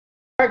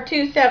Part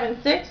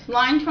 276,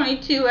 line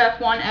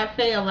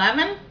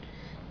 22f1fa11.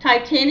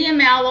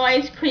 Titanium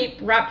alloys creep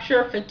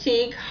rupture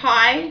fatigue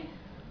high.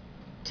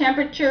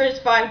 Temperatures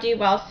 5D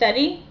Wow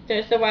Seti.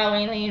 There's the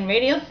Wowalian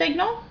radio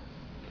signal.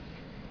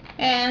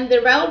 And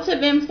the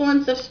relative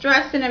influence of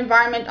stress and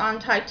environment on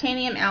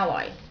titanium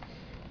alloys.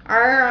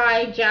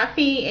 R.I.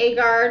 Jaffe,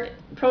 Agard,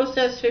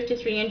 Process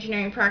 53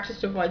 Engineering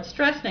Practice to Avoid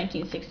Stress,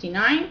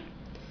 1969.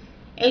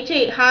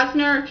 H.8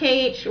 Hosner,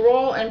 K.H.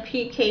 Roll, and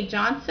P.K.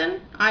 Johnson,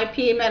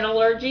 IP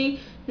Metallurgy,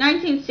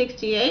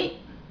 1968.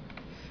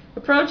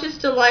 Approaches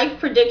to Life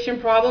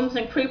Prediction Problems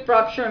and Creep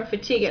Rupture and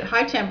Fatigue at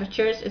High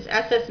Temperatures is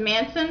S.S.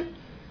 Manson,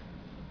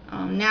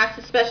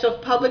 NASA Special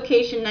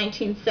Publication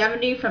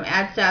 1970 from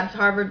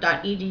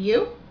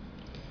adsabsharvard.edu.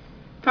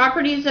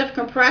 Properties of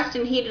Compressed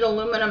and Heated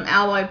Aluminum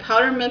Alloy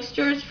Powder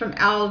Mixtures from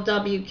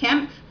L.W.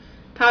 Kempf.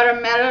 Powder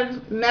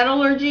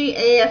Metallurgy,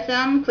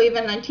 ASM,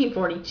 Cleveland,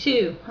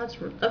 1942.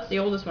 That's the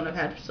oldest one I've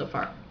had so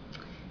far.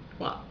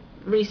 Well,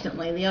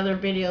 recently. The other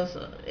videos,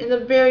 in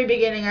the very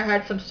beginning, I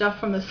had some stuff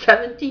from the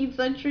 17th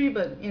century,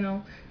 but, you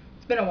know,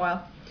 it's been a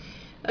while.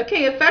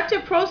 Okay,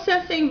 effective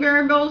processing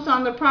variables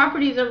on the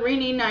properties of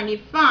rhenium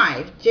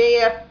 95.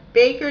 J.F.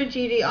 Baker,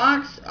 G.D.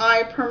 Ox,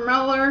 I.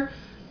 Permutter,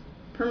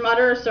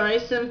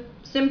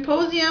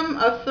 Symposium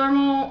of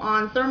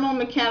Thermal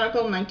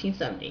Mechanical,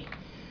 1970.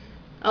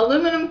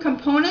 Aluminum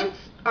Components,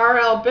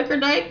 R.L.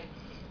 Bickerdike,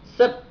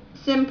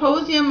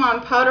 Symposium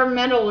on Powder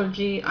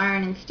Metallurgy,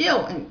 Iron and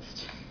Steel,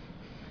 Inst.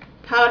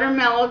 Powder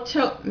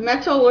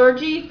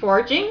Metallurgy,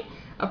 Forging,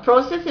 a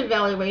Process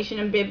Evaluation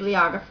and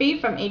Bibliography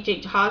from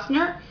H.H.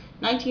 Hosner,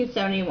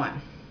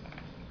 1971.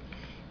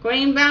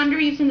 Grain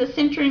Boundaries in the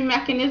Sintering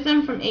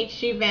Mechanism from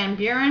H.G. Van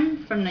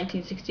Buren, from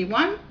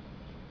 1961.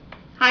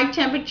 High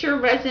Temperature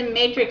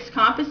Resin-Matrix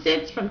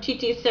Composites from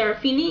T.T.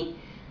 Serafini,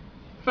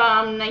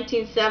 from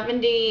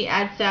 1970,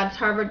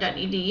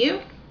 adsabsharvard.edu.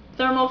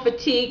 Thermal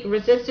Fatigue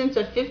Resistance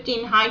of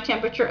 15 High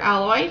Temperature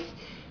Alloys,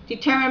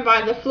 determined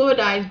by the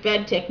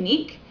Fluidized-Bed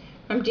Technique,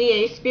 from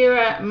D.A.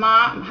 Spira,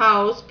 Ma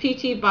House,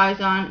 P.T.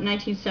 Bison,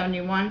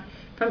 1971,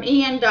 from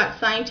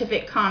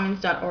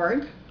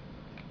en.scientificcommons.org.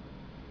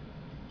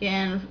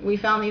 Again,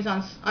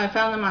 I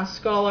found them on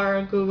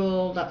Scholar,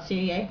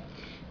 Google.ca.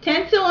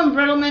 Tensile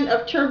Embrittlement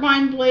of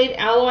Turbine Blade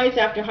Alloys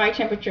After High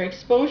Temperature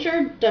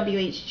Exposure,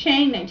 W.H.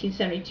 Chang,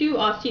 1972,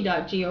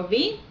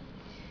 OSCE.gov.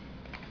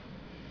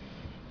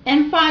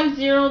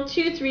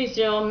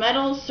 N50230,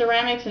 Metals,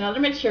 Ceramics, and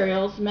Other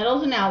Materials,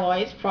 Metals and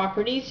Alloys,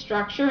 Properties,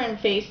 Structure, and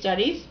Phase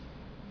Studies.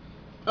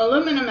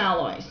 Aluminum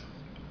Alloys.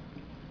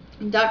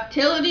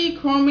 Ductility,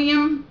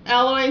 Chromium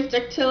Alloys,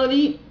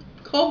 Ductility,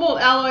 Cobalt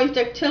Alloys,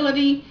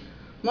 Ductility,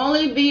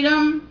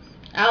 MOLYBDENUM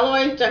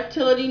Alloys,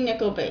 Ductility,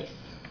 Nickel Base.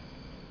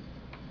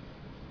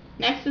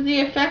 Next is the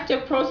effect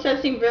of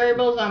processing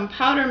variables on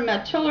powder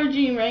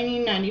metallurgy,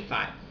 rhenium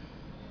 95.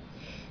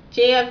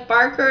 J.F.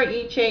 Barker,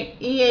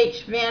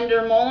 E.H. van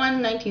der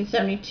Molen,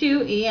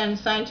 1972,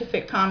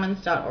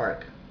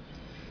 en.scientificcommons.org.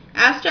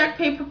 Abstract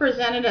paper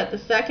presented at the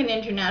Second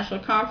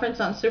International Conference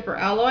on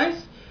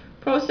Superalloys,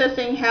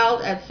 processing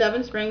held at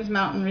Seven Springs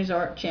Mountain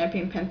Resort,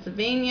 Champion,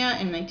 Pennsylvania,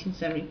 in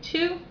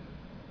 1972.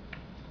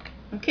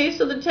 Okay,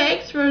 so the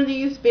tags for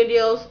these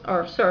videos,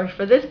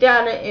 for this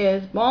data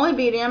is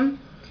molybdenum,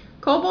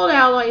 cobalt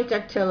alloys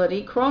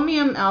ductility,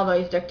 chromium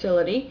alloys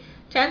ductility,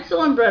 tensile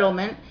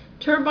embrittlement,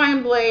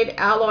 turbine blade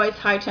alloys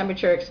high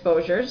temperature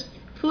exposures,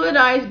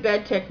 fluidized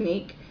bed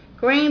technique,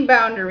 grain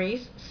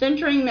boundaries,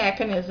 sintering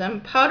mechanism,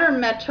 powder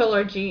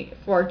metallurgy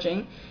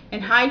forging,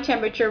 and high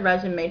temperature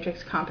resin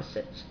matrix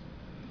composites.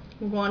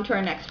 We'll go on to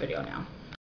our next video now.